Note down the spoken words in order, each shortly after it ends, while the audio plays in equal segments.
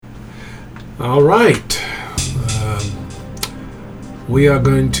All right. We are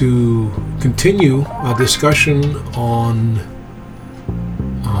going to continue our discussion on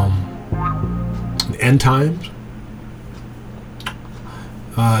the end times.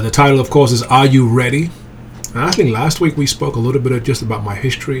 The title, of course, is Are You Ready? And I think last week we spoke a little bit just about my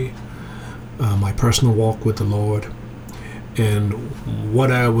history, my personal walk with the Lord, and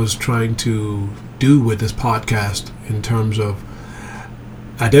what I was trying to do with this podcast in terms of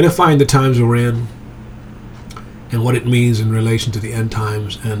identifying the times we're in and what it means in relation to the end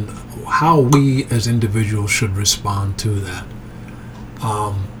times and how we as individuals should respond to that.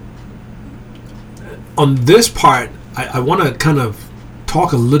 On this part, I want to kind of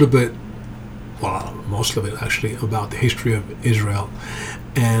talk a little bit, well, most of it actually, about the history of Israel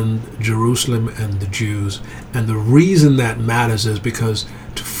and Jerusalem and the Jews. And the reason that matters is because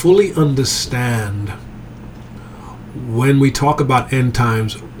to fully understand when we talk about end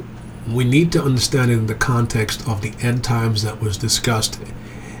times, we need to understand it in the context of the end times that was discussed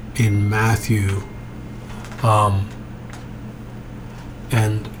in Matthew,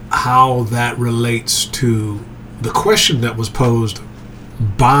 and how that relates to the question that was posed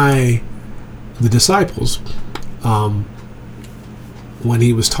by the disciples when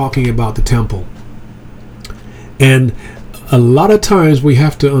he was talking about the temple. And a lot of times we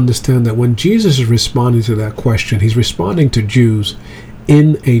have to understand that when Jesus is responding to that question, he's responding to Jews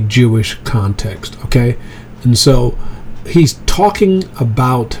in a Jewish context, okay? And so he's talking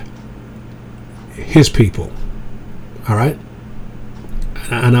about his people, all right?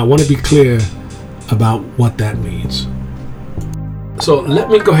 And I want to be clear about what that means. So let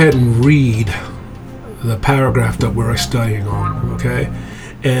me go ahead and read the paragraph that we're studying on, okay?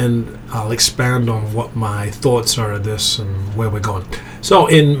 And I'll expand on what my thoughts are of this and where we're going. So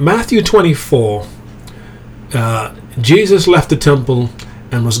in Matthew 24, Jesus left the temple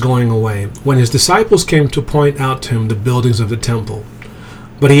and was going away when his disciples came to point out to him the buildings of the temple.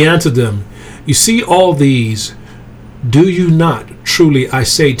 But he answered them, "You see all these, do you not? Truly I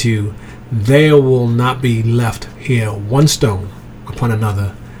say to you, there will not be left here one stone upon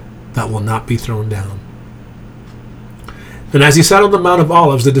another that will not be thrown down." And as he sat on the Mount of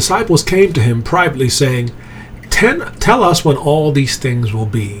Olives, the disciples came to him privately, saying, "Tell us when all these things will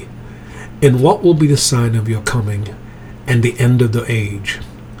be, and what will be the sign of your coming and the end of the age."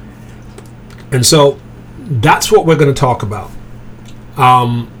 And so that's what we're going to talk about.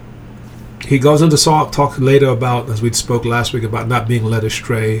 He goes into talk later about, as we spoke last week, about not being led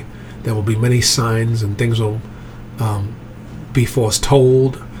astray. There will be many signs and things will be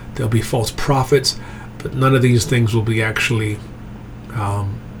foretold. There'll be false prophets. But none of these things will be actually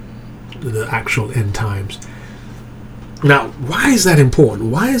the actual end times. Now, why is that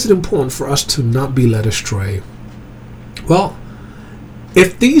important? Why is it important for us to not be led astray? Well,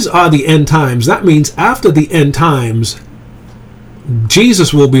 if these are the end times, that means after the end times,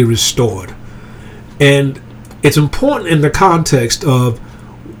 Jesus will be restored. And it's important in the context of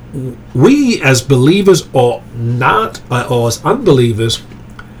we as believers or not, or as unbelievers,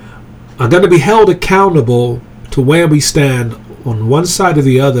 are going to be held accountable to where we stand on one side or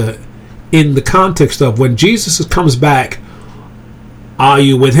the other in the context of when Jesus comes back, are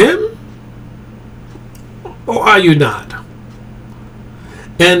you with him or are you not?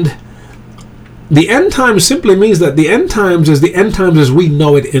 And the end times simply means that the end times is the end times as we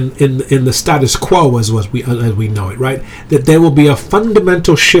know it in the status quo as we know it, right? That there will be a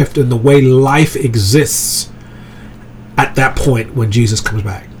fundamental shift in the way life exists at that point when Jesus comes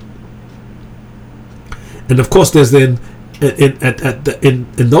back. And of course, there's then, in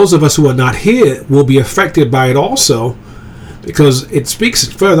those of us who are not here will be affected by it also, because it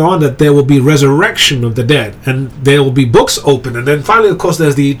speaks further on that there will be resurrection of the dead, and there will be books open. And then finally, of course,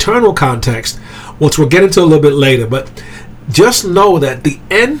 there's the eternal context, which we'll get into a little bit later. But just know that the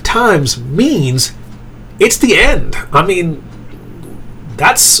end times means it's the end. I mean,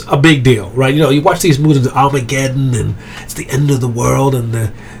 that's a big deal, right? You know, you watch these movies of Armageddon, and it's the end of the world,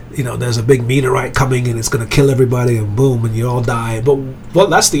 and there's a big meteorite coming and it's going to kill everybody and boom, and you all die. But, well,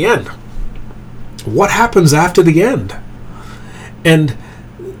 that's the end. What happens after the end? And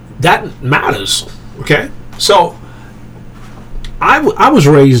that matters, okay? So, I was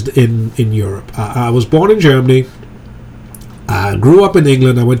raised in Europe. I was born in Germany. I grew up in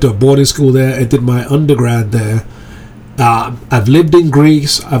England. I went to a boarding school there and did my undergrad there. I've lived in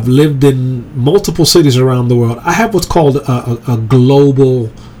Greece. I've lived in multiple cities around the world. I have what's called a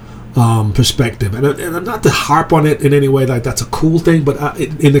global perspective, and I'm not to harp on it in any way like that's a cool thing, but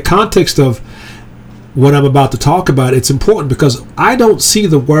in the context of what I'm about to talk about, it's important because I don't see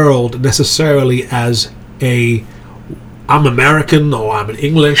the world necessarily as I'm American, or I'm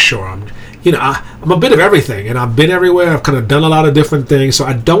English, or I'm a bit of everything, and I've been everywhere. I've kind of done a lot of different things, so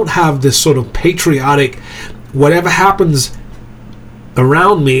I don't have this sort of patriotic, whatever happens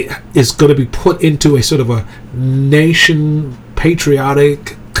around me is going to be put into a sort of a nation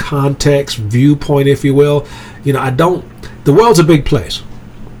patriotic context, viewpoint, if you will. The world's a big place.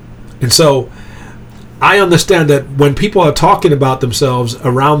 And so I understand that when people are talking about themselves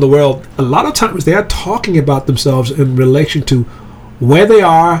around the world, a lot of times they are talking about themselves in relation to where they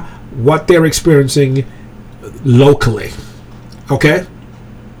are, what they're experiencing locally. Okay?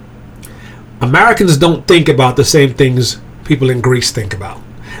 Americans don't think about the same things people in Greece think about.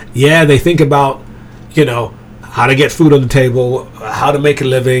 Yeah, they think about, how to get food on the table, how to make a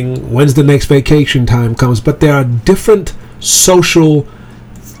living, when's the next vacation time comes. But there are different social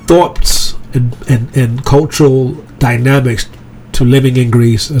thoughts and cultural dynamics to living in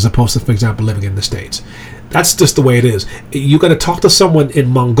Greece as opposed to, for example, living in the States. That's just the way it is. You're going to talk to someone in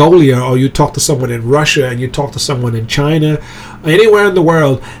Mongolia, or you talk to someone in Russia, and you talk to someone in China, anywhere in the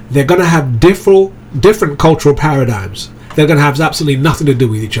world, they're going to have different cultural paradigms. They're going to have absolutely nothing to do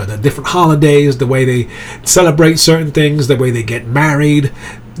with each other. Different holidays, the way they celebrate certain things, the way they get married.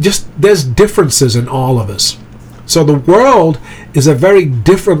 Just there's differences in all of us. So the world is a very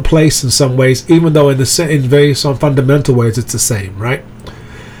different place in some ways, even though in some fundamental ways it's the same, right?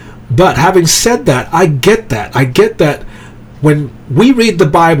 But having said that, I get that. I get that when we read the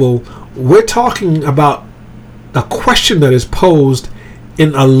Bible, we're talking about a question that is posed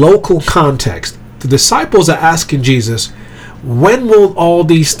in a local context. The disciples are asking Jesus, when will all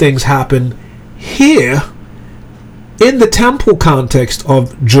these things happen here in the temple context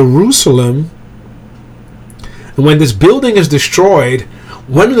of Jerusalem? And when this building is destroyed,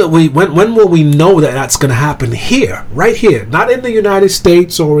 when will we know that that's going to happen here, right here, not in the United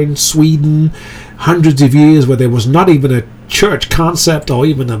States or in Sweden, hundreds of years where there was not even a church concept or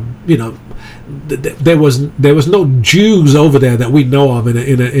even there was no Jews over there that we know of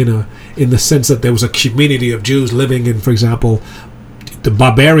in the sense that there was a community of Jews living in, for example, the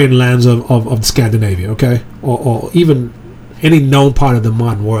barbarian lands of Scandinavia, okay, or even any known part of the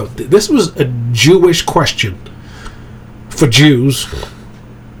modern world. This was a Jewish question for Jews,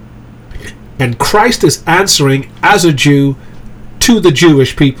 and Christ is answering as a Jew to the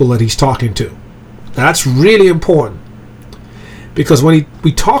Jewish people that he's talking to. That's really important. Because when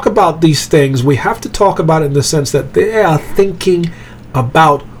we talk about these things, we have to talk about it in the sense that they are thinking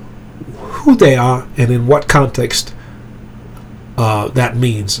about who they are and in what context that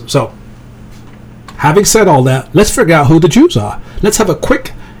means. So, having said all that, let's figure out who the Jews are. Let's have a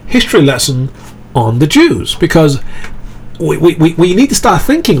quick history lesson on the Jews, because we need to start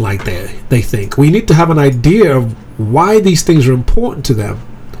thinking like they think. We need to have an idea of why these things are important to them.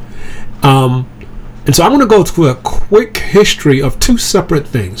 And so I'm going to go through a quick history of two separate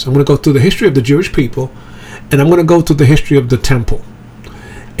things. I'm going to go through the history of the Jewish people, and I'm going to go through the history of the temple.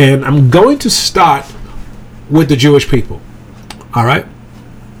 And I'm going to start with the Jewish people. All right?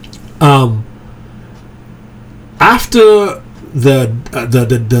 After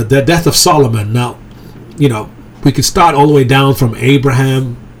the death of Solomon, now, we could start all the way down from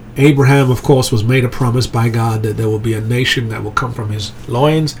Abraham. Abraham, of course, was made a promise by God that there will be a nation that will come from his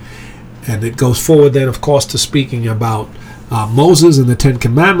loins. And it goes forward then, of course, to speaking about Moses and the Ten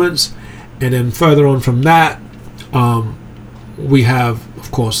Commandments. And then further on from that, we have,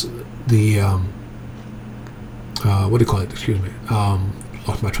 of course, the, what do you call it? Excuse me.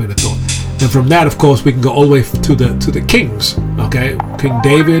 Lost my train of thought. And from that, of course, we can go all the way to the kings. Okay? King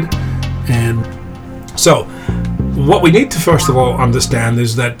David. And so, what we need to first of all understand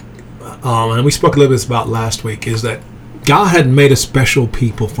is that, and we spoke a little bit about last week, is that God had made a special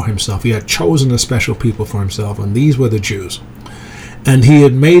people for himself. He had chosen a special people for himself, and these were the Jews. And he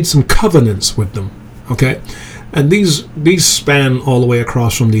had made some covenants with them, okay? And these span all the way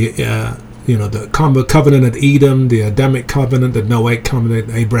across from the covenant at Edom, the Adamic covenant, the Noahic covenant,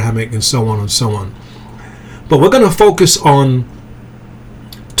 Abrahamic, and so on and so on. But we're going to focus on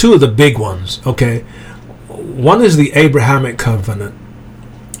two of the big ones, okay? One is the Abrahamic covenant,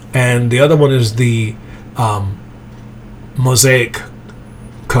 and the other one is the Mosaic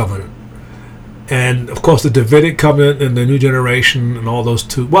covenant. And of course the Davidic covenant and the new generation and all those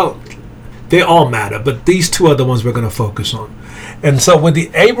two, well, they all matter, but these two are the ones we're going to focus on. And so with the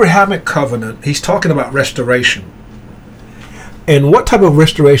Abrahamic covenant, he's talking about restoration. And what type of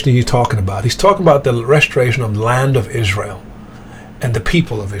restoration are you talking about? He's talking about the restoration of the land of Israel and the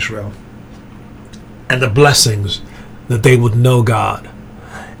people of Israel and the blessings that they would know God.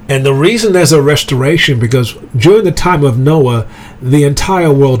 And the reason there's a restoration, because during the time of Noah, the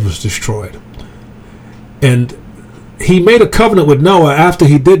entire world was destroyed. And he made a covenant with Noah after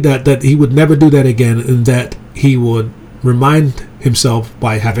he did that he would never do that again, and that he would remind himself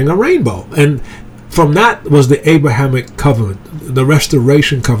by having a rainbow. And from that was the Abrahamic covenant, the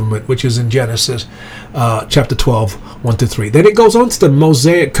restoration covenant, which is in Genesis chapter 12, 1-3. Then it goes on to the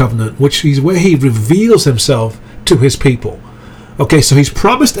Mosaic covenant, which is where he reveals himself to his people. Okay, so he's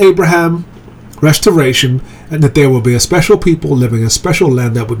promised Abraham restoration, and that there will be a special people living in a special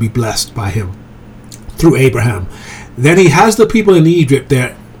land that would be blessed by him through Abraham. Then he has the people in Egypt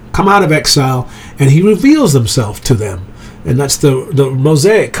there come out of exile, and he reveals himself to them. And that's the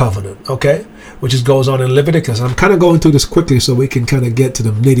Mosaic covenant, okay, which goes on in Leviticus. I'm kind of going through this quickly so we can kind of get to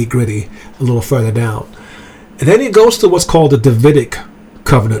the nitty-gritty a little further down. And then he goes to what's called the Davidic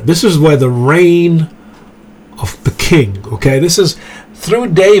covenant. This is where the reign of the king, okay, this is through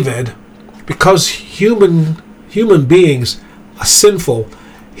David. Because human beings are sinful,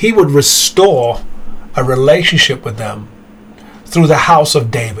 he would restore a relationship with them through the house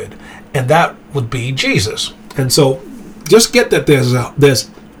of David, and that would be Jesus. And so just get that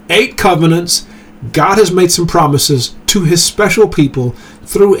there's 8 covenants. God has made some promises to his special people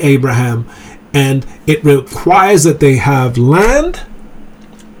through Abraham, and it requires that they have land,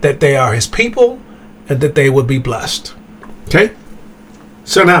 that they are his people, and that they would be blessed. Okay?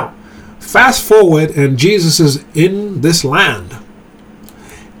 So now, fast forward, and Jesus is in this land,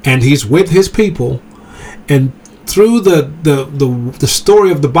 and he's with his people, and through the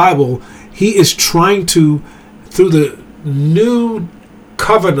story of the Bible, he is trying to, through the new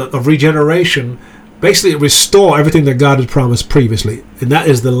covenant of regeneration, basically restore everything that God had promised previously, and that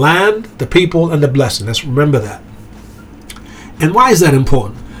is the land, the people, and the blessing. Let's remember that. And why is that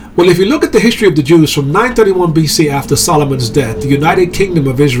important? Well, if you look at the history of the Jews from 931 BC after Solomon's death, the United Kingdom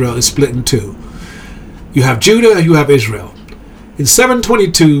of Israel is split in two. You have Judah and you have Israel. In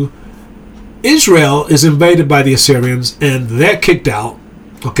 722, Israel is invaded by the Assyrians and they're kicked out,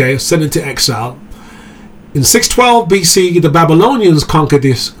 okay, sent into exile. In 612 BC, the Babylonians conquered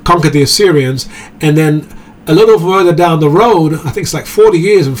the Assyrians, and then a little further down the road, I think it's like 40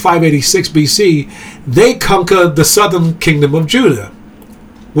 years, in 586 BC, they conquered the southern kingdom of Judah,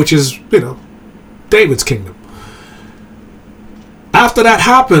 which is, David's kingdom. After that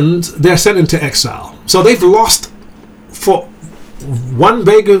happened, they're sent into exile. So they've lost, for one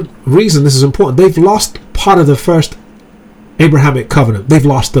big reason, this is important, they've lost part of the first Abrahamic covenant. They've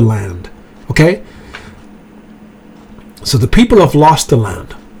lost the land. Okay? So the people have lost the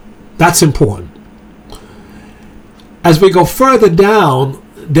land. That's important. As we go further down,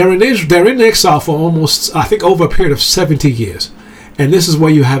 they're in exile for almost, I think, over a period of 70 years. And this is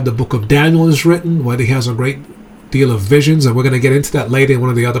where you have the book of Daniel is written, where he has a great deal of visions, and we're going to get into that later in one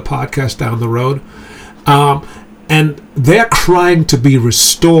of the other podcasts down the road. And they're crying to be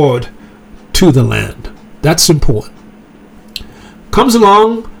restored to the land. That's important. Comes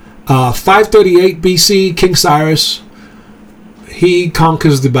along 538 BC, King Cyrus, he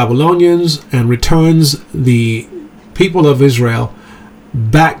conquers the Babylonians and returns the people of Israel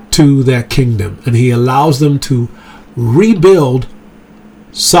back to their kingdom, and he allows them to rebuild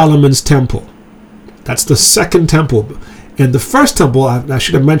Solomon's temple. That's the second temple. And the first temple, I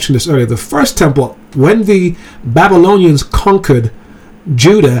should have mentioned this earlier, the first temple, when the Babylonians conquered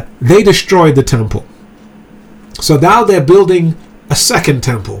Judah, they destroyed the temple. So now they're building a second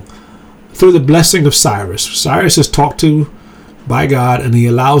temple through the blessing of Cyrus. Cyrus is talked to by God, and he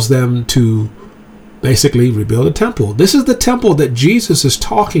allows them to basically rebuild a temple. This is the temple that Jesus is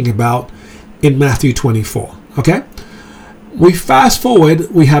talking about in Matthew 24. Okay? We fast forward,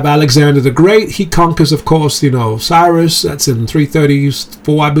 we have Alexander the Great. He conquers, of course, Cyrus. That's in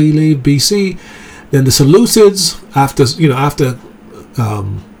 334, I believe, BC. Then the Seleucids, after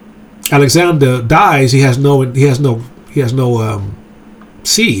Alexander dies, he has no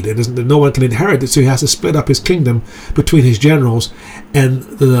seed. No one can inherit it, so he has to split up his kingdom between his generals. And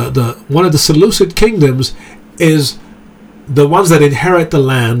the one of the Seleucid kingdoms is the ones that inherit the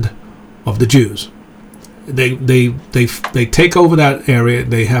land of the Jews. They take over that area.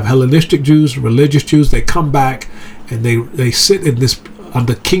 They have Hellenistic Jews, religious Jews. They come back and they sit in this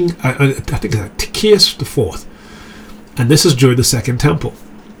under King, I think it's Tychius IV, and this is during the Second Temple.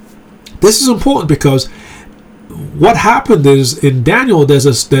 This is important because what happened is in Daniel there's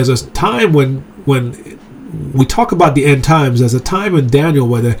a time when we talk about the end times. There's a time in Daniel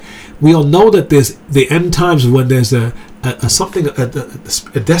where we all know that there's the end times when there's a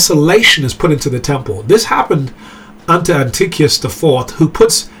desolation is put into the temple. This happened unto Antiochus IV, who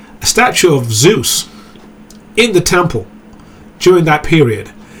puts a statue of Zeus in the temple during that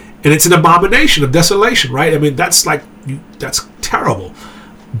period, and it's an abomination of desolation, right? I mean, that's terrible.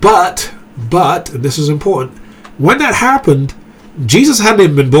 But and this is important. when that happened, Jesus hadn't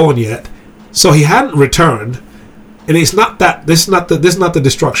even been born yet, so he hadn't returned, and it's not that. This is not the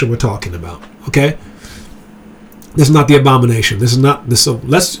destruction we're talking about. Okay, this is not the abomination. This is not this. So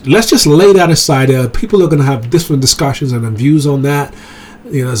let's just lay that aside. People are going to have different discussions and views on that.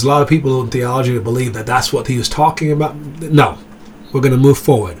 There's a lot of people in theology that believe that that's what he was talking about. No, we're going to move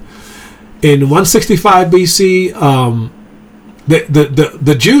forward. In 165 BC,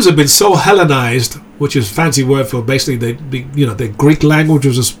 the Jews have been so Hellenized, which is a fancy word for basically the Greek language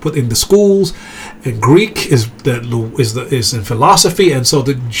was put in the schools, and Greek is in philosophy, and so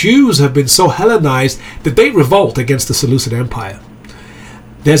the Jews have been so Hellenized that they revolt against the Seleucid Empire.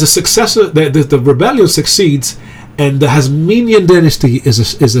 There's a successor. The rebellion succeeds, and the Hasmonean dynasty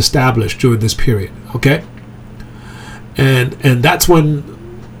is established during this period. Okay, and that's when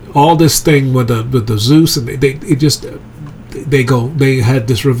all this thing with the Zeus, and they had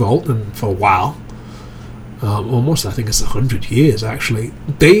this revolt, and for a while, almost I think it's 100 years actually,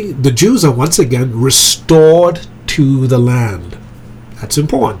 the Jews are once again restored to the land. That's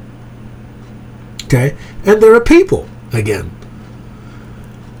important. Okay, and they're a people again.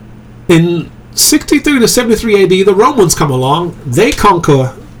 In 63 to 73 AD, the Romans come along. They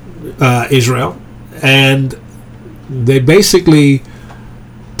conquer Israel, and they basically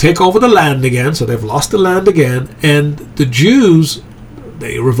take over the land again. So they've lost the land again, and the Jews,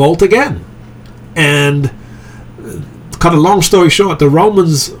 they revolt again. And cut a long story short, the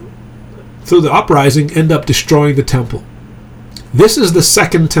Romans, through the uprising, end up destroying the temple. This is the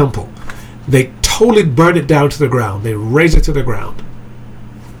second temple. They totally burn it down to the ground. They raze it to the ground.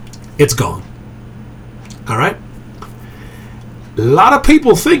 It's gone. All right? A lot of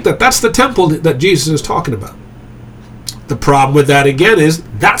people think that that's the temple that Jesus is talking about. The problem with that, again, is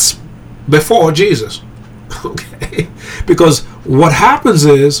that's before Jesus. Okay? Because what happens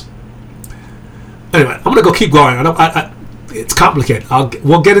is, anyway, I'm going to keep going. It's complicated.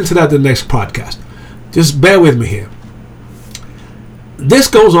 We'll get into that in the next podcast. Just bear with me here. This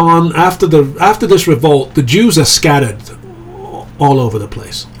goes on after this revolt. The Jews are scattered all over the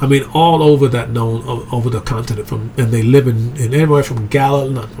place. I mean, all over over the continent, and they live in anywhere from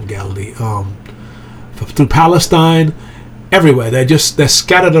Galilee, through Palestine, everywhere. They're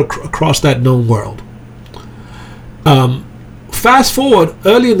scattered across that known world. Fast forward,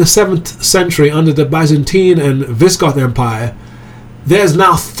 early in the 7th century, under the Byzantine and Visigoth Empire, there's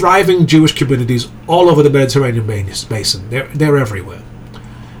now thriving Jewish communities all over the Mediterranean basin. They're everywhere,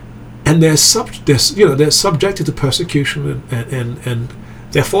 and they're subjected to persecution, and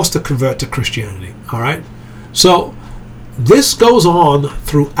they're forced to convert to Christianity. All right, so this goes on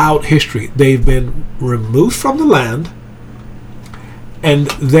throughout history. They've been removed from the land,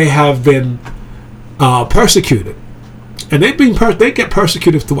 and they have been persecuted. And they get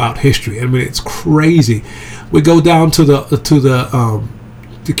persecuted throughout history. I mean, it's crazy. We go down to the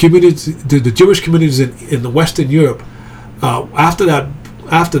communities, the Jewish communities in the Western Europe. After that,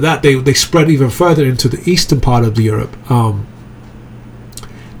 they spread even further into the eastern part of Europe. And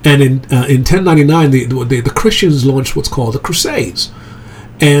in 1099, the Christians launched what's called the Crusades,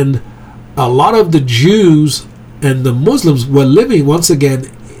 and a lot of the Jews and the Muslims were living once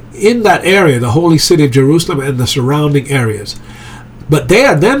again in that area, the holy city of Jerusalem and the surrounding areas. But they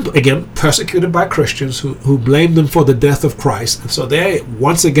are then again persecuted by Christians who blame them for the death of Christ. And so they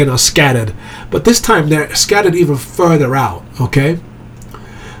once again are scattered. But this time they're scattered even further out, okay?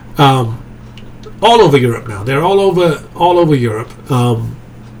 All over Europe now. They're all over Europe.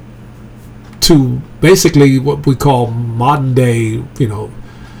 To basically what we call modern day,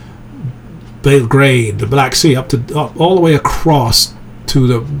 Belgrade, the Black Sea, up all the way across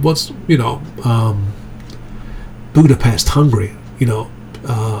to Budapest, Hungary,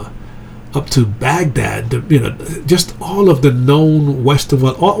 up to Baghdad, just all of the known western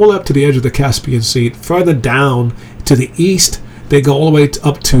world, all up to the edge of the Caspian Sea. Further down to the east, they go all the way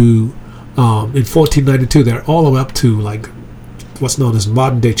up to, in 1492, they're all the way up to like what's known as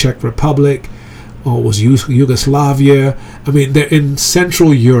modern day Czech Republic, or was Yugoslavia. I mean, they're in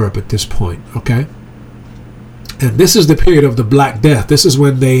Central Europe at this point, okay? And this is the period of the Black Death. This is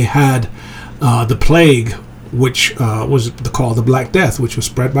when they had the plague, which was called the Black Death, which was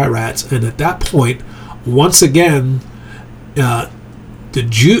spread by rats. And at that point, once again,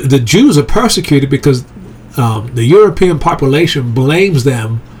 the Jews are persecuted because the European population blames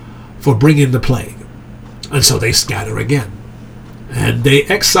them for bringing the plague. And so they scatter again. And they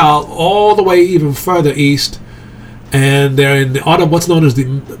exile all the way even further east. And they're in what's known as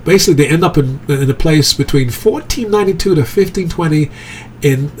basically they end up in a place between 1492 to 1520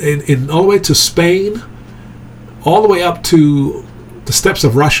 in all the way to Spain, all the way up to the steppes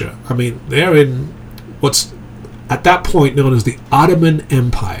of Russia. I mean, they're in what's at that point known as the Ottoman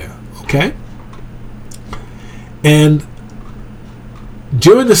Empire. Okay? And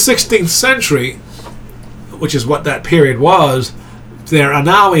during the 16th century, which is what that period was, there are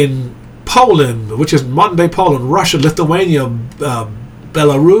now in Poland, which is modern-day Poland, Russia, Lithuania,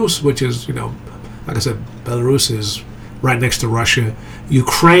 Belarus, which is, like I said, Belarus is right next to Russia,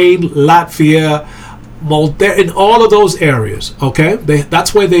 Ukraine, Latvia, Moldavia, in all of those areas, okay?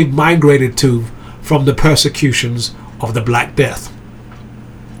 That's where they migrated to from the persecutions of the Black Death.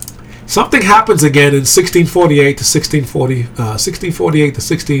 Something happens again in 1648 to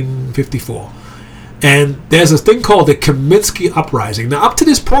 1654. And there's a thing called the Kaminsky Uprising. Now, up to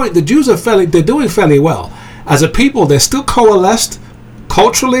this point, the Jews they're doing fairly well. As a people, they're still coalesced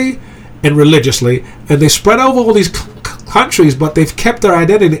culturally and religiously, and they spread over all these countries, but they've kept their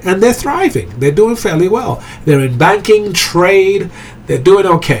identity, and they're thriving. They're doing fairly well. They're in banking, trade, they're doing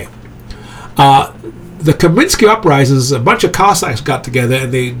okay. The Kaminsky Uprisings, a bunch of Cossacks got together,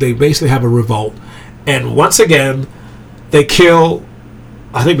 and they basically have a revolt. And once again, they kill,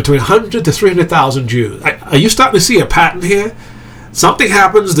 I think, between 100 to 300,000 Jews. Are you starting to see a pattern here? Something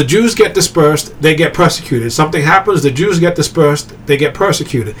happens, the Jews get dispersed, they get persecuted. Something happens, the Jews get dispersed, they get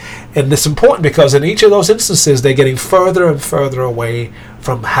persecuted. And it's important because in each of those instances, they're getting further and further away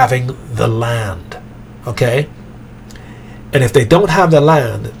from having the land. Okay? And if they don't have the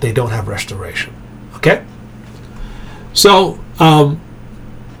land, they don't have restoration. Okay? So,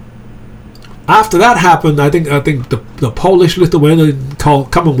 after that happened, I think the Polish-Lithuanian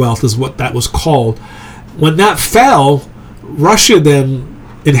Commonwealth is what that was called. When that fell, Russia then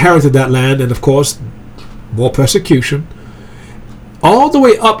inherited that land, and of course, more persecution, all the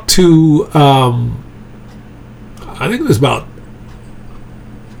way up to I think it was about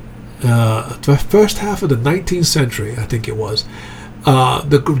the first half of the 19th century. I think it was.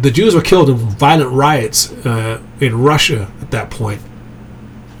 The Jews were killed in violent riots in Russia at that point.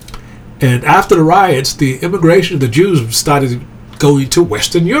 And after the riots, the immigration of the Jews started going to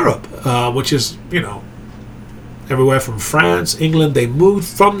Western Europe, which is, everywhere from France, England. They moved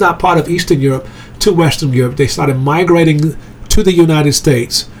from that part of Eastern Europe to Western Europe. They started migrating to the United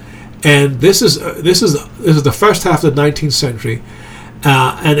States, and this is the first half of the 19th century,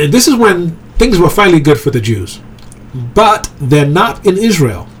 and this is when things were finally good for the Jews. But they're not in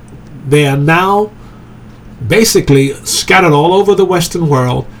Israel. They are now basically scattered all over the Western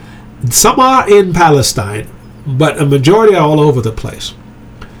world. Some are in Palestine, but a majority are all over the place.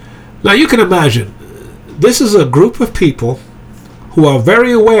 Now you can imagine, this is a group of people who are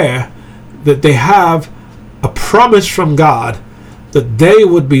very aware that they have a promise from God that they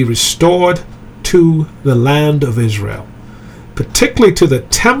would be restored to the land of Israel, particularly to the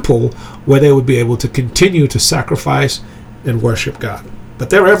temple where they would be able to continue to sacrifice and worship God. But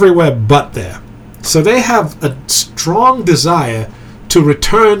they're everywhere but there. So they have a strong desire to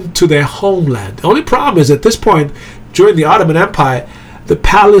return to their homeland. The only problem is at this point, during the Ottoman Empire, the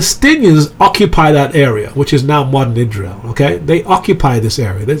Palestinians occupy that area, which is now modern Israel. Okay, they occupy this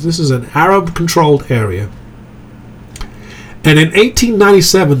area. This is an Arab-controlled area. And in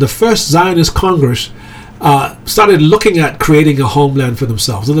 1897, the first Zionist Congress started looking at creating a homeland for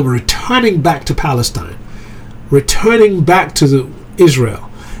themselves. And they were returning back to Palestine, returning back to Israel.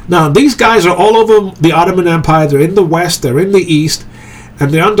 Now, these guys are all over the Ottoman Empire. They're in the West, they're in the East,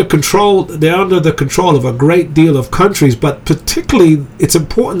 and they're under control. They're under the control of a great deal of countries. But particularly, it's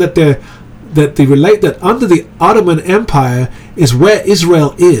important that they relate that under the Ottoman Empire is where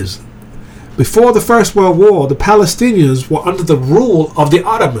Israel is. Before the First World War, the Palestinians were under the rule of the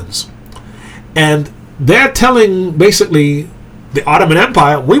Ottomans, and they're telling basically the Ottoman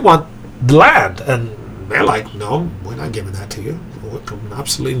Empire, we want the land, and they're like, no, we're not giving that to you.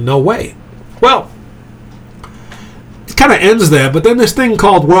 Absolutely no way. Well, it kind of ends there, but then this thing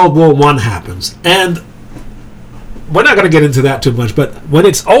called World War I happens, and we're not going to get into that too much, but when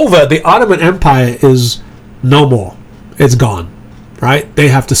it's over, the Ottoman Empire is no more. It's gone, right? They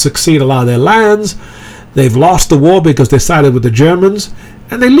have to succeed a lot of their lands. They've lost the war because they sided with the Germans,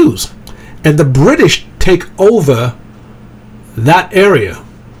 and they lose. And the British take over that area,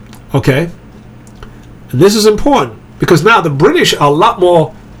 okay? And this is important because now the British are a lot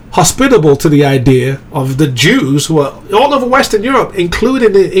more hospitable to the idea of the Jews who are all over Western Europe,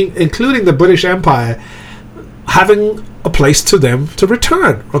 including the British Empire, having a place to them to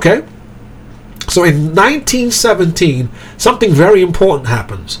return, okay? So in 1917, something very important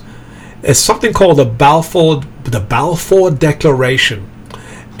happens. It's something called the Balfour Declaration.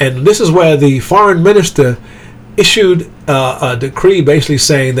 And this is where the foreign minister issued a decree basically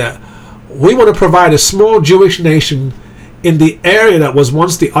saying that we want to provide a small Jewish nation in the area that was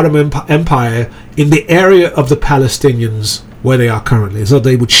once the Ottoman Empire, in the area of the Palestinians where they are currently. So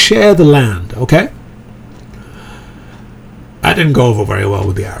they would share the land, okay? That didn't go over very well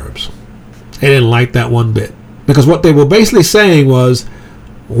with the Arabs. They didn't like that one bit. Because what they were basically saying was,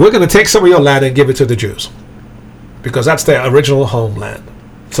 we're going to take some of your land and give it to the Jews. Because that's their original homeland.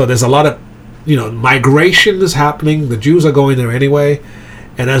 So there's a lot of, migration is happening. The Jews are going there anyway.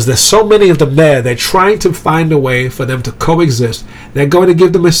 And as there's so many of them there, they're trying to find a way for them to coexist. They're going to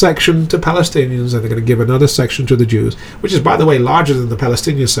give them a section to Palestinians, and they're going to give another section to the Jews, which is, by the way, larger than the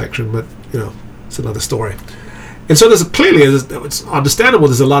Palestinian section, but, it's another story. And so there's clearly, it's understandable,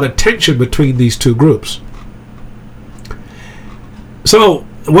 there's a lot of tension between these two groups. So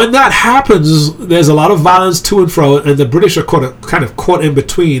when that happens, there's a lot of violence to and fro, and the British are kind of caught in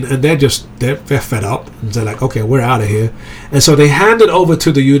between, and they're fed up, and they're like, okay, we're out of here. And so they hand it over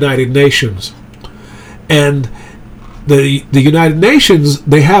to the United Nations. And the United Nations,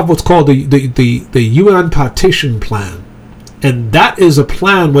 they have what's called the UN Partition Plan. And that is a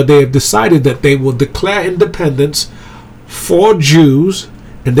plan where they have decided that they will declare independence for Jews,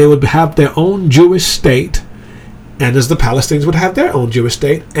 and they would have their own Jewish state, and as the Palestinians would have their own Jewish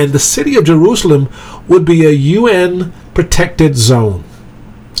state, and the city of Jerusalem would be a UN protected zone.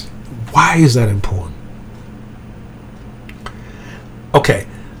 Why is that important? Okay.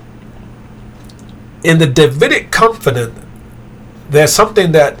 In the Davidic covenant, there's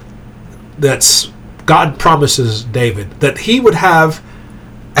something that's God promises David, that he would have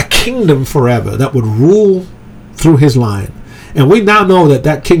a kingdom forever that would rule through his line. And we now know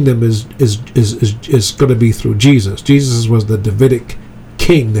that kingdom is going to be through Jesus. Jesus was the Davidic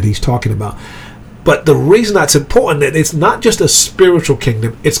king that he's talking about. But the reason that's important, that it's not just a spiritual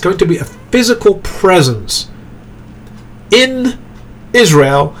kingdom, it's going to be a physical presence in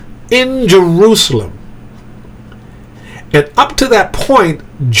Israel, in Jerusalem. And up to that point,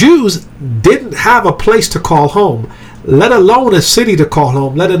 Jews didn't have a place to call home, let alone a city to call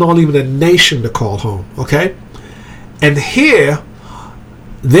home, let alone even a nation to call home, okay? And here,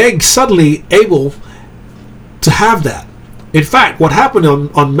 they're suddenly able to have that. In fact, what happened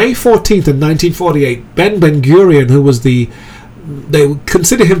on May 14th in 1948, Ben-Gurion, who was they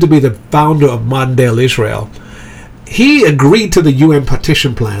consider him to be the founder of modern-day Israel, he agreed to the UN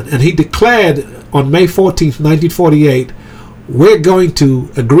Partition Plan, and he declared on May 14th, 1948, we're going to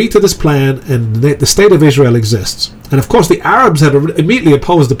agree to this plan, and the state of Israel exists. And of course, the Arabs had immediately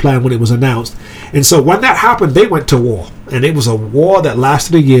opposed the plan when it was announced. And so when that happened, they went to war. And it was a war that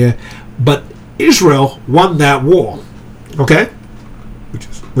lasted a year. But Israel won that war. Okay?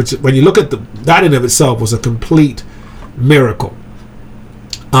 Which when you look at that in of itself was a complete miracle.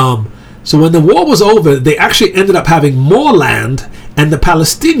 So when the war was over, they actually ended up having more land, and the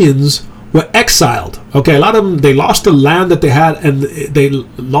Palestinians were exiled. Okay, a lot of them, they lost the land that they had, and they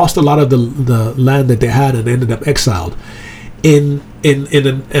lost a lot of the land that they had, and ended up exiled.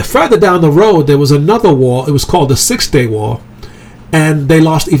 Further down the road, there was another war. It was called the 6-Day War, and they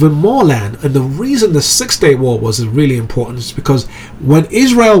lost even more land. And the reason the 6-Day War was really important is because when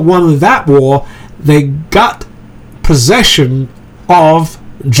Israel won that war, they got possession of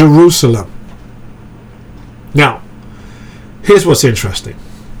Jerusalem. Now, here's what's interesting.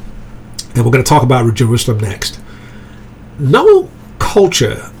 And we're going to talk about Jerusalem next. No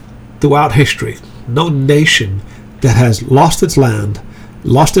culture throughout history, no nation that has lost its land,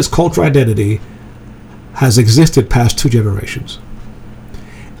 lost its cultural identity, has existed past 2 generations.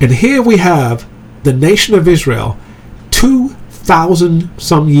 And here we have the nation of Israel, 2,000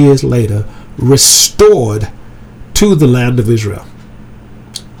 some years later, restored to the land of Israel,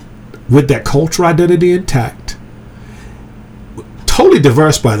 with that cultural identity intact. Totally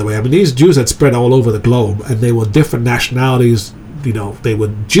diverse, by the way. I mean, these Jews had spread all over the globe, and they were different nationalities. They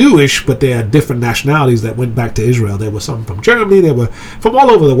were Jewish, but they had different nationalities that went back to Israel. There were some from Germany, they were from all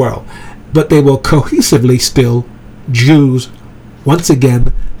over the world, but they were cohesively still Jews, once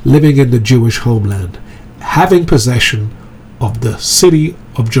again living in the Jewish homeland, having possession of the city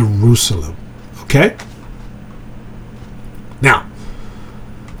of Jerusalem. Okay? Now,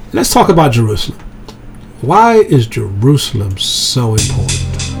 let's talk about Jerusalem. Why is Jerusalem so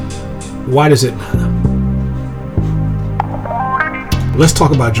important? Why does it matter? Let's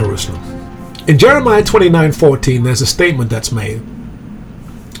talk about Jerusalem. In Jeremiah 29:14, there's a statement that's made.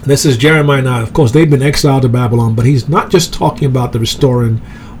 This is Jeremiah now. Of course, they've been exiled to Babylon, but he's not just talking about the restoring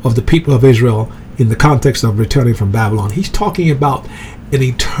of the people of Israel in the context of returning from Babylon. He's talking about an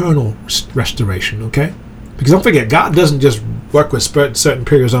eternal restoration, okay? Because don't forget, God doesn't just work with certain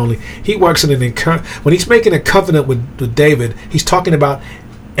periods only. He works in when he's making a covenant with David, he's talking about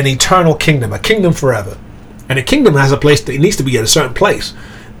an eternal kingdom, a kingdom forever. And a kingdom has a place that it needs to be at a certain place.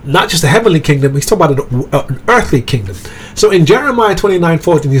 Not just a heavenly kingdom, he's talking about an earthly kingdom. So in Jeremiah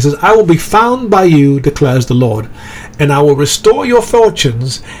 29:14, he says, I will be found by you, declares the Lord, and I will restore your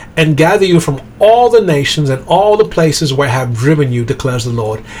fortunes and gather you from all the nations and all the places where I have driven you, declares the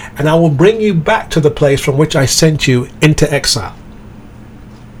Lord, and I will bring you back to the place from which I sent you into exile.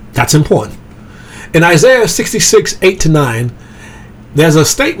 That's important. In Isaiah 66:8-9, there's a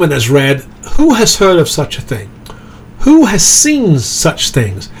statement that's read, who has heard of such a thing? Who has seen such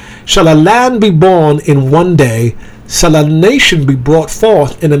things? Shall a land be born in one day? Shall a nation be brought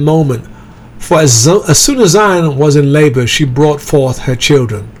forth in a moment? For as soon as Zion was in labor, she brought forth her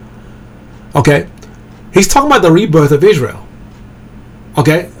children. Okay? He's talking about the rebirth of Israel.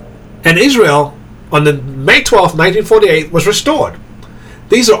 Okay? And Israel, on the May 12th, 1948, was restored.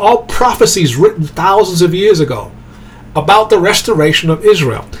 These are all prophecies written thousands of years ago about the restoration of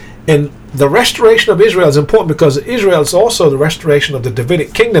Israel. And the restoration of Israel is important because Israel is also the restoration of the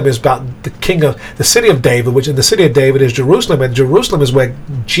Davidic kingdom, is about the city of David, which in the city of David is Jerusalem, and Jerusalem is where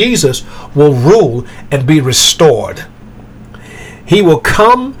Jesus will rule and be restored. He will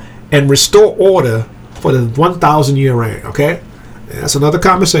come and restore order for the 1,000-year reign, okay? That's another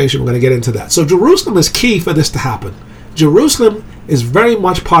conversation. We're going to get into that. So Jerusalem is key for this to happen. Jerusalem is very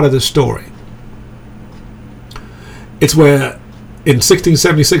much part of the story. It's where in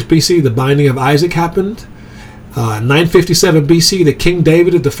 1676 BC, the binding of Isaac happened. 957 BC, the King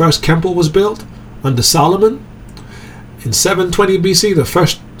David, the first temple was built under Solomon. In 720 BC, the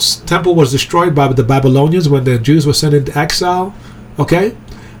first temple was destroyed by the Babylonians when the Jews were sent into exile. Okay?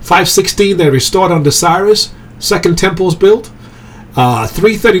 516, they restored under Cyrus. Second temple is built.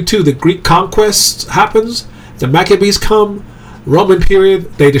 332, the Greek conquest happens. The Maccabees come. Roman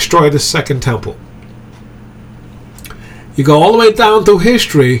period, they destroy the second temple. You go all the way down through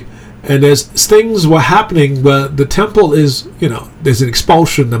history, and there's things were happening where the temple is, there's an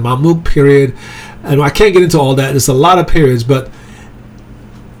expulsion, the Mamluk period, and I can't get into all that. There's a lot of periods, but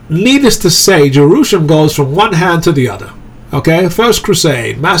needless to say, Jerusalem goes from one hand to the other. Okay, First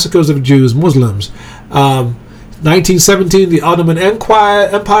Crusade, massacres of Jews, Muslims. 1917, the Ottoman Empire.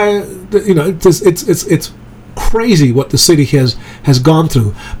 It's crazy what the city has gone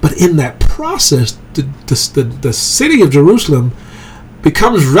through. But in that process, the city of Jerusalem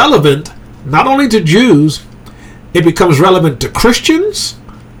becomes relevant not only to Jews, it becomes relevant to Christians,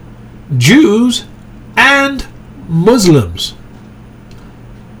 Jews, and Muslims.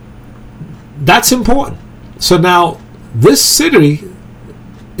 That's important. So now this city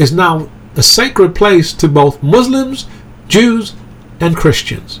is now a sacred place to both Muslims, Jews, and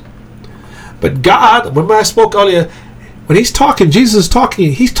Christians. But God, remember I spoke earlier, when he's talking, Jesus is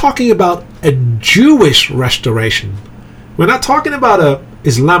talking, he's talking about a Jewish restoration. We're not talking about a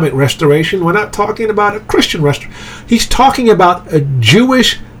Islamic restoration. We're not talking about a Christian restoration. He's talking about a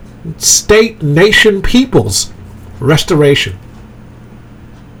Jewish state, nation, people's restoration.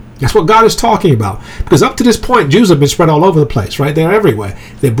 That's what God is talking about. Because up to this point, Jews have been spread all over the place, right? They're everywhere.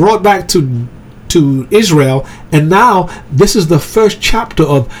 They're brought back to Israel, and now this is the first chapter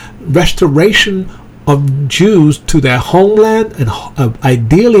of restoration of Jews to their homeland, and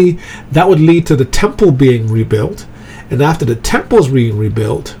ideally that would lead to the temple being rebuilt. And after the temple's being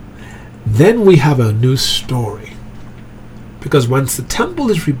rebuilt, then we have a new story. Because once the temple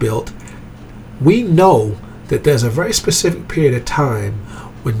is rebuilt, we know that there's a very specific period of time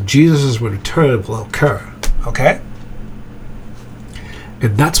when Jesus' return will occur. Okay?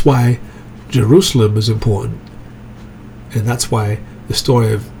 And that's why Jerusalem is important. And that's why the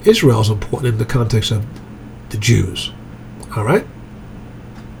story of Israel is important in the context of the Jews. All right?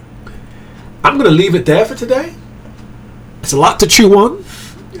 I'm going to leave it there for today. It's a lot to chew on.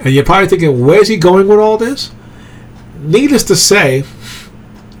 And you're probably thinking, where's he going with all this? Needless to say,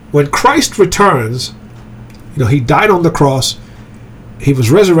 when Christ returns, he died on the cross, he was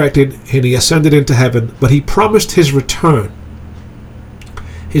resurrected, and he ascended into heaven, but he promised his return,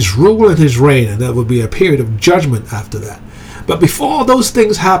 his rule and his reign, and there will be a period of judgment after that. But before all those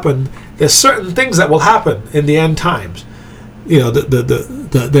things happen, there's certain things that will happen in the end times.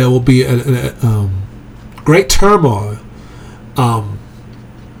 There will be a great turmoil.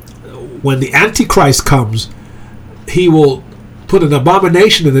 When the Antichrist comes, he will put an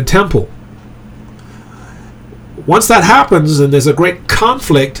abomination in the temple. Once that happens and there's a great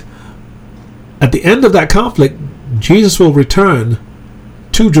conflict, at the end of that conflict, Jesus will return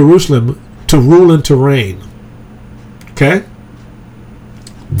to Jerusalem to rule and to reign. Okay?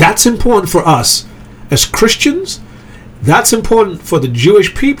 That's important for us as Christians. That's important for the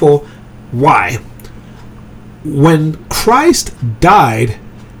Jewish people. Why? When Christ died,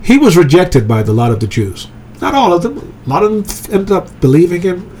 he was rejected by a lot of the Jews. Not all of them. A lot of them ended up believing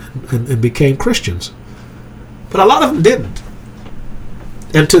him and became Christians. But a lot of them didn't.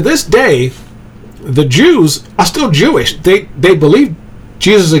 And to this day, the Jews are still Jewish. They believe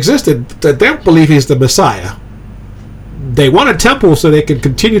Jesus existed. They don't believe he's the Messiah. They want a temple so they can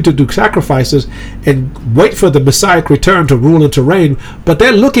continue to do sacrifices and wait for the Messiah return to rule and to reign, but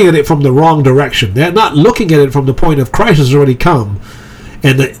they're looking at it from the wrong direction. They're not looking at it from the point of Christ has already come.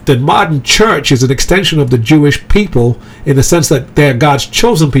 And the modern church is an extension of the Jewish people in the sense that they're God's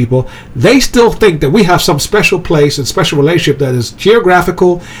chosen people. They still think that we have some special place and special relationship that is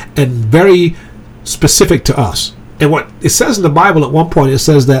geographical and very specific to us. And what it says in the Bible at one point, it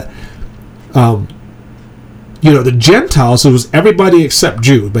says that the Gentiles, it was everybody except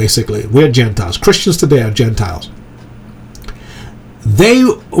Jew, basically. We're Gentiles. Christians today are Gentiles. They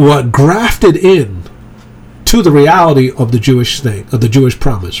were grafted in to the reality of the Jewish thing, of the Jewish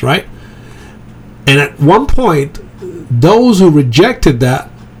promise, right? And at one point, those who rejected that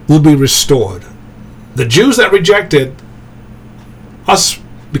will be restored. The Jews that rejected us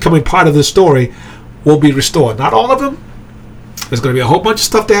becoming part of this story will be restored. Not all of them. There's going to be a whole bunch of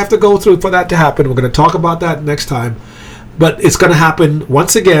stuff they have to go through for that to happen. We're going to talk about that next time. But it's going to happen,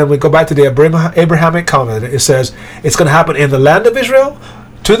 once again, we go back to the Abrahamic covenant. It says it's going to happen in the land of Israel,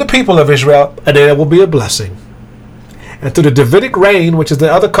 to the people of Israel, and there will be a blessing. And through the Davidic reign, which is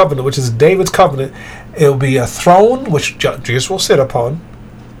the other covenant, which is David's covenant, it will be a throne which Jesus will sit upon.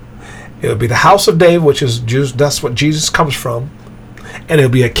 It will be the house of David, which is Jews. That's what Jesus comes from. And it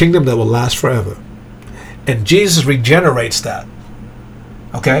will be a kingdom that will last forever. And Jesus regenerates that.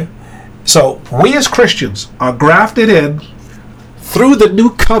 Okay? So we as Christians are grafted in through the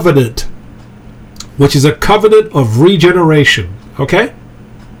new covenant, which is a covenant of regeneration. Okay?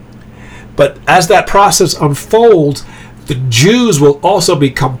 But as that process unfolds, the Jews will also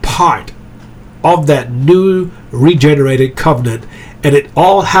become part of that new regenerated covenant. And it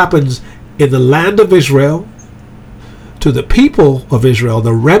all happens in the land of Israel, to the people of Israel,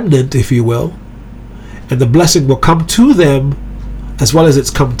 the remnant, if you will. And the blessing will come to them as well as it's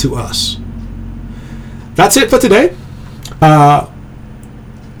come to us. That's it for today.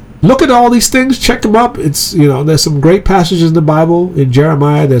 Look at all these things. Check them up. It's, there's some great passages in the Bible. In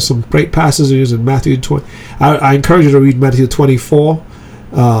Jeremiah, there's some great passages in Matthew 20. I encourage you to read Matthew 24.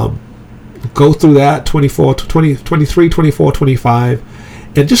 Go through that, 24, 20, 23, 24, 25.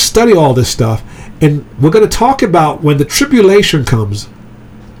 And just study all this stuff. And we're going to talk about when the tribulation comes.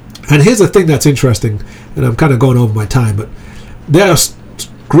 And here's the thing that's interesting. And I'm kind of going over my time. But there's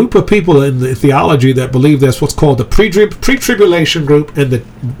group of people in the theology that believe there's what's called the pre-tribulation group and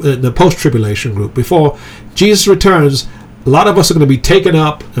the post-tribulation group. Before Jesus returns, a lot of us are going to be taken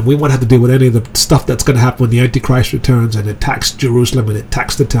up, and we won't have to deal with any of the stuff that's going to happen when the Antichrist returns and attacks Jerusalem and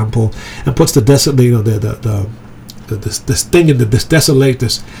attacks the temple and puts the this thing in this desolate,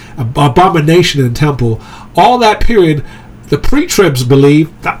 this abomination in the temple. All that period, the pre-tribs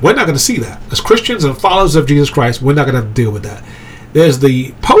believe that we're not going to see that. As Christians and followers of Jesus Christ, we're not going to have to deal with that. There's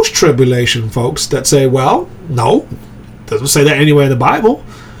the post-tribulation folks that say, well, no, doesn't say that anywhere in the Bible.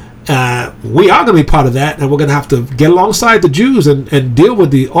 We are going to be part of that, and we're going to have to get alongside the Jews and deal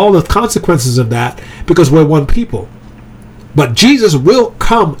with all the consequences of that because we're one people. But Jesus will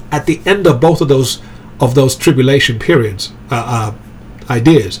come at the end of both of those tribulation periods,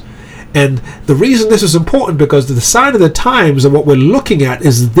 ideas. And the reason this is important because the sign of the times and what we're looking at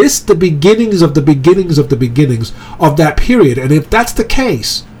is this the beginnings of the beginnings of the beginnings of that period. And if that's the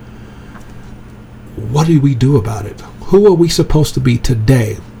case, what do we do about it? Who are we supposed to be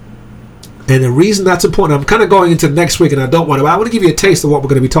today? And the reason that's important, I'm kind of going into next week, and I want to give you a taste of what we're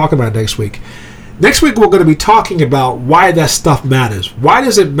going to be talking about next week. Next week, we're going to be talking about why that stuff matters. Why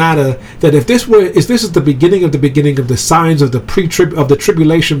does it matter that if this is the beginning of the signs of the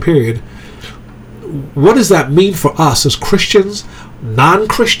tribulation period, what does that mean for us as Christians,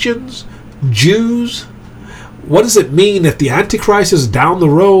 non-Christians, Jews? What does it mean if the Antichrist is down the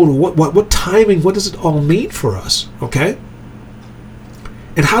road? What timing? What does it all mean for us? Okay.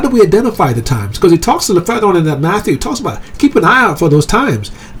 And how do we identify the times? Because he talks a little further on in that Matthew, he talks about keep an eye out for those times.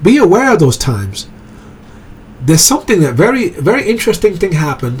 Be aware of those times. There's something that very, very interesting thing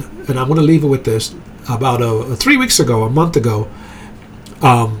happened, and I'm going to leave it with this, about 3 weeks ago, a month ago.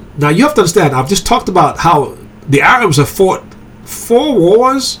 Now, you have to understand, I've just talked about how the Arabs have fought 4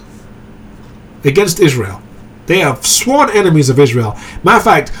 wars against Israel. They are sworn enemies of Israel. Matter of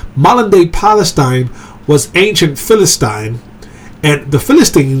fact, modern-day Palestine was ancient Philistine, and the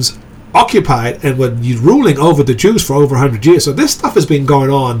Philistines occupied and were ruling over the Jews for over 100 years. So this stuff has been going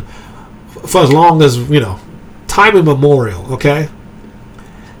on for as long as, time immemorial, okay?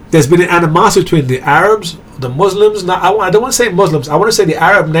 There's been an animosity between the Arabs, the Muslims. Now, I don't want to say Muslims. I want to say the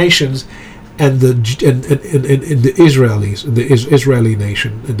Arab nations and the Israelis, the Israeli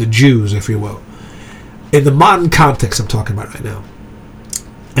nation, and the Jews, if you will, in the modern context I'm talking about right now.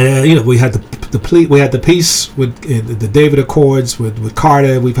 And we had the peace with the David Accords with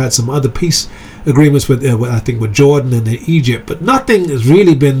Carter. We've had some other peace agreements with I think with Jordan and Egypt, but nothing has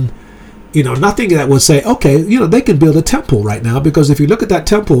really been, nothing that would say, okay, they can build a temple right now, because if you look at that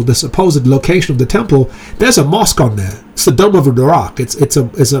temple, the supposed location of the temple, there's a mosque on there. It's the Dome of the Rock. It's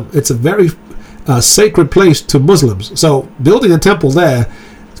a very sacred place to Muslims. So building a temple there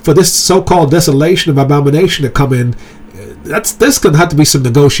for this so-called desolation of abomination to come in, there's going to have to be some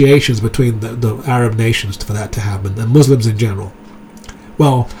negotiations between the Arab nations for that to happen, and Muslims in general.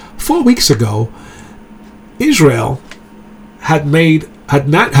 Well, 4 weeks ago, Israel had made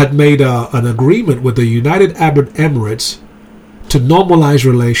an agreement with the United Arab Emirates to normalize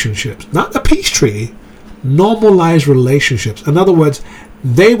relationships. Not a peace treaty, normalize relationships. In other words,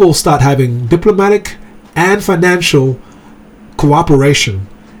 they will start having diplomatic and financial cooperation,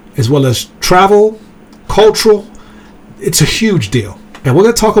 as well as travel, cultural. It's a huge deal. And we're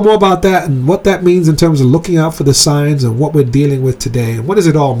going to talk more about that and what that means in terms of looking out for the signs and what we're dealing with today and what does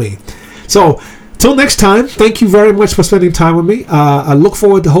it all mean. So, till next time, thank you very much for spending time with me. I look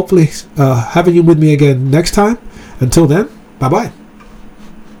forward to hopefully having you with me again next time. Until then, bye-bye.